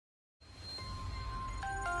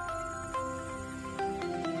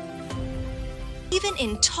even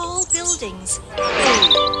in tall buildings.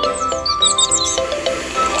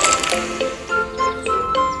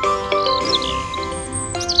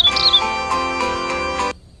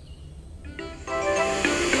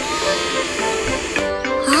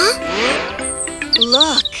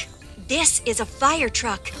 Look, this is a fire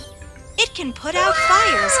truck. It can put out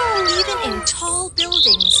fires even in tall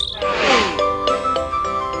buildings.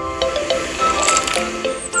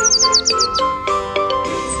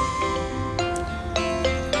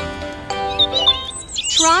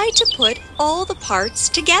 Try to put all the parts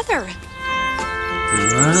together.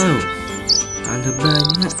 Wow, ada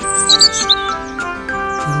banyak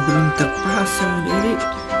yang belum terpasang, Diri.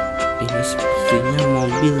 Ini sepertinya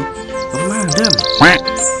mobil pemadam.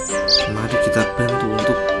 Mari kita bantu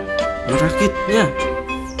untuk merakitnya.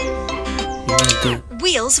 Ini ada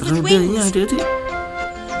Wheels with rodanya, wings. Diri.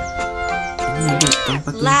 Ini ada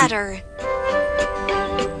tempat Ladder.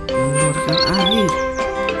 untuk mengeluarkan air.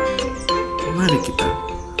 Mari kita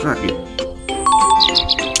rakit.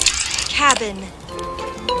 Cabin.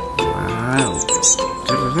 Wow,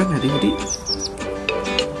 keren adik-adik.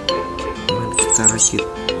 Mari kita rakit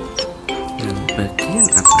yang bagian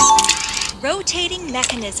atas. Rotating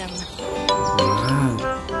mechanism. Wow,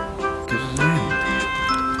 keren.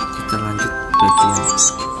 Kita lanjut bagian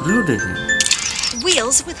rodanya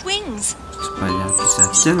Wheels with wings. supaya bisa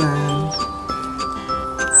jalan.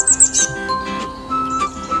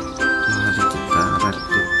 Mari kita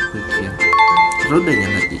rakit bagian rodanya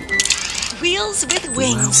lagi. Wheels with Wow,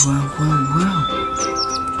 wings. wow, wow, wow.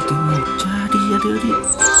 Udah mau jadi adik-adik.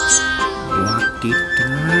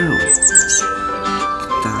 Wadidaw.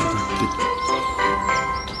 Kita rakit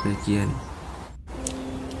bagian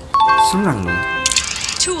selangnya.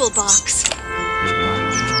 Toolbox.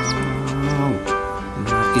 Wow,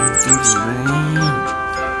 makin keren.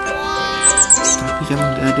 Tapi kalau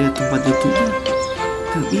nggak ada tempat duduknya,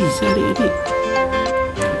 nggak bisa adik-adik.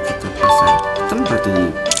 Mari kita pasang tempat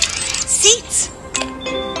duduk. Seats.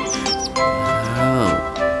 Wow,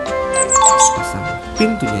 pasang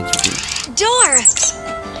pintunya juga. Door.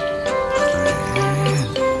 Keren.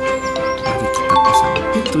 Mari kita pasang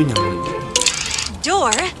pintunya lagi.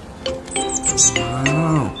 Door.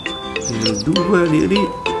 Wow, tinggal dua, Diri.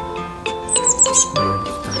 Mari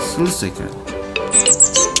kita selesaikan.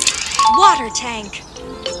 Water tank.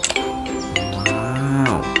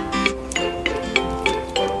 Wow,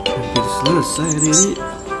 hampir selesai, Diri.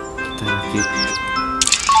 Kita rakit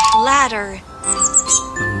Ladder.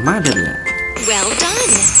 pemadamnya. Well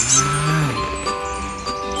done. Wow.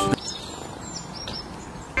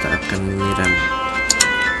 Kita akan menyiram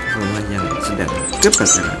rumah yang sedang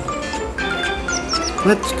kebakaran.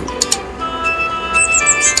 Let's go.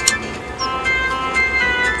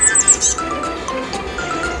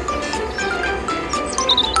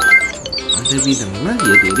 Ada bidang lagi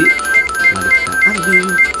ya, Diri. Mari kita ambil.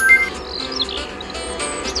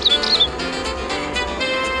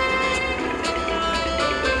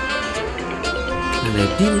 Ada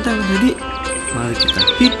bintang, Diri. Mari kita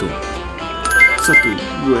hitung. 1,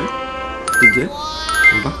 2, 3,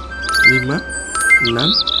 4, 5, 6,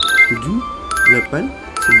 7, 8,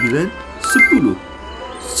 9, 10.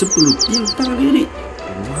 10 bintang, Diri.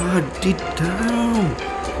 Wadidaw.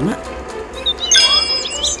 Nah.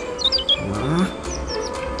 Wah.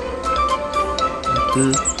 Ada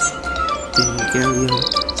bengkel yang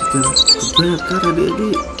sedang kebakar,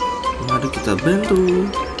 adik-adik. Mari kita bantu.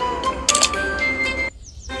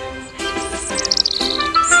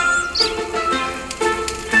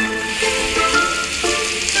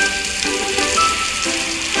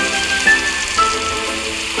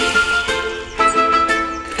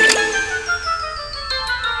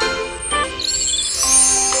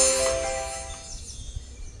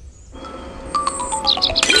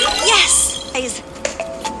 Yes.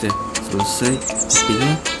 Sudah selesai,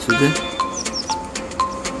 apinya sudah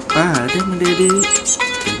padam, adik-adik.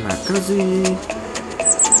 Terima kasih.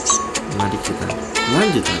 Mari kita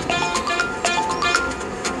lanjut lagi.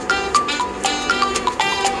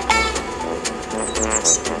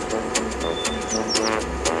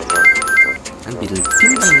 Ambil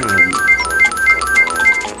bintangnya lagi.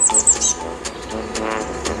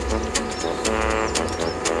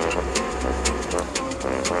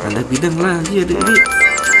 Ada bidang lagi, adik-adik.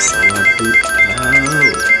 Waduh, wow.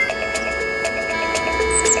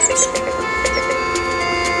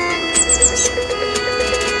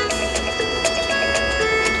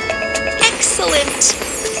 Excellent.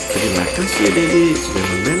 Terima kasih, adik-adik, sudah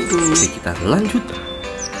membantu. Jadi kita lanjut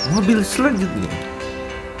mobil selanjutnya.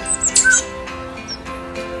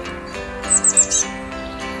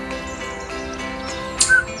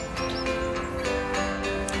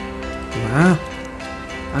 Wow,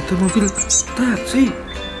 Ada mobil taksi.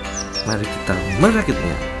 Mari kita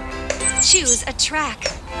merakitnya. Choose a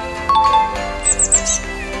track.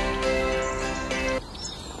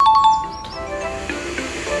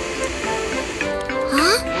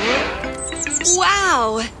 Huh?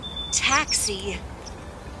 Wow! Taxi.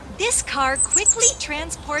 This car quickly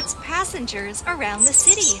transports passengers around the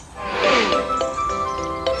city.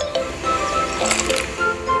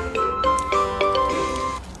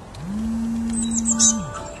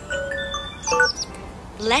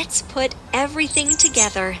 Let's put everything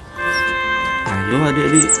together. Ayo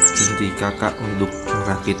adik-adik, ganti kakak untuk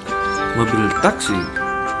merakit mobil taksi.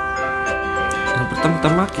 Yang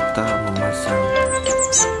pertama kita memasang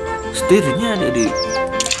setirnya adik-adik.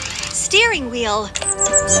 Steering wheel.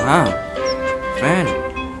 Wow, keren.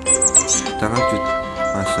 Kita lanjut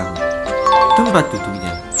pasang tempat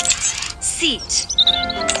duduknya. Seat.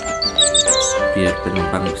 Biar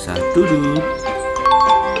penumpang bisa duduk.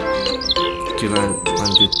 Kita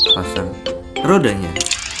lanjut pasang rodanya.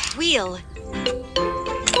 Wheel.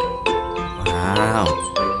 Wow,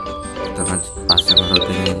 kita lanjut pasang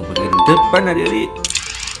rodanya yang bagian depan adik-adik.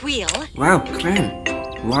 Wheel. Wow, keren.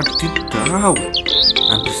 Wadidaw,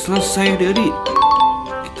 hampir selesai adik-adik.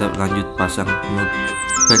 Kita lanjut pasang ban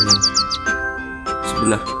yang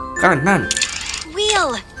sebelah kanan.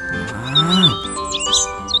 Wheel. Wow,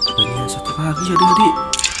 ban yang satu lagi adik-adik.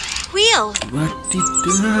 Wheel.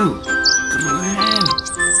 Wadidaw, keren,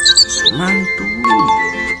 mantul.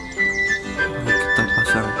 Nah, kita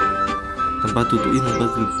pasang tempat duduk yang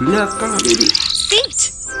bagian belakang adik-adik. Seat.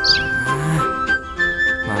 Nah,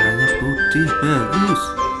 warnanya putih, bagus.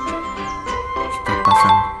 Kita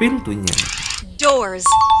pasang pintunya. Doors.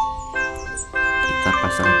 Kita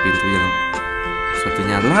pasang pintu yang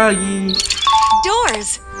satunya lagi.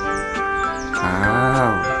 Doors.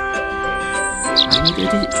 Wow. Ayo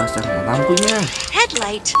jadi pasang lampunya.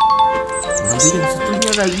 Headlight. Lampu yang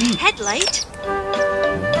satunya lagi. Headlight.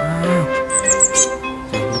 Wow.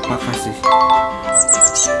 Jangan lupa kasih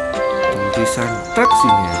tulisan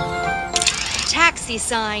taksinya. Taxi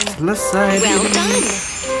sign. Selesai. Well done.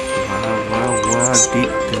 Wow,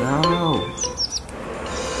 wadidaw.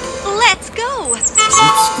 Let's go.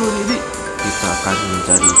 Let's go, jadi kita akan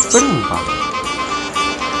mencari penumpang.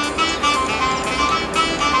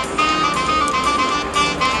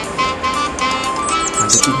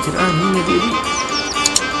 Ada kincir angin ya, Dedi.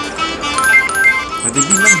 Ada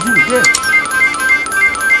bilang juga.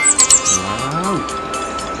 Wow,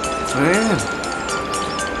 keren.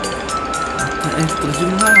 Ada air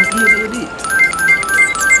terjun lagi ya, Dedi.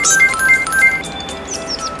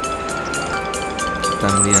 Kita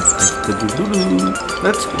lihat air terjun dulu.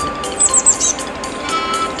 Let's go.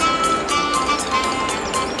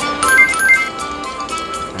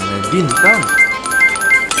 Ada bintang.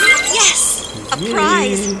 Yes, a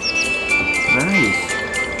prize. A prize.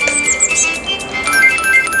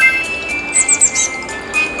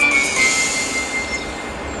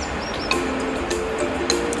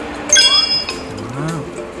 Wow,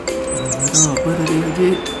 apa dari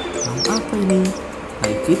adik? Apa ini?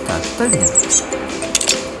 Ayo kita tanya.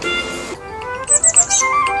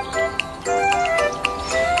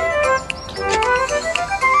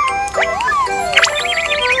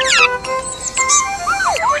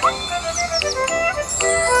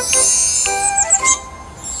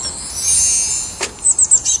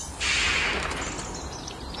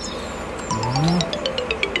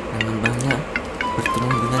 Jangan banyak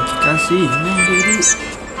bertemu dengan kekasihnya, Dedi.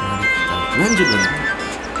 Mari kita lanjut lagi.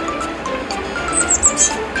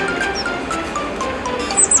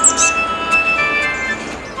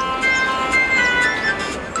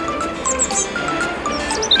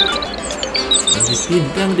 Ada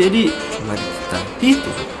bintang, Dedi. Mari kita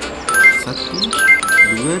hitung. 1,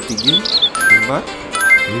 2, 3, 4,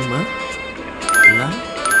 5, 6,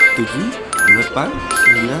 7, 8,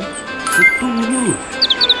 9, 10.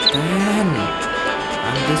 10.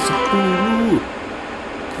 Ada 10.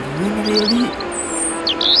 Keren, Dedi.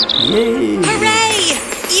 Yeay. Hooray!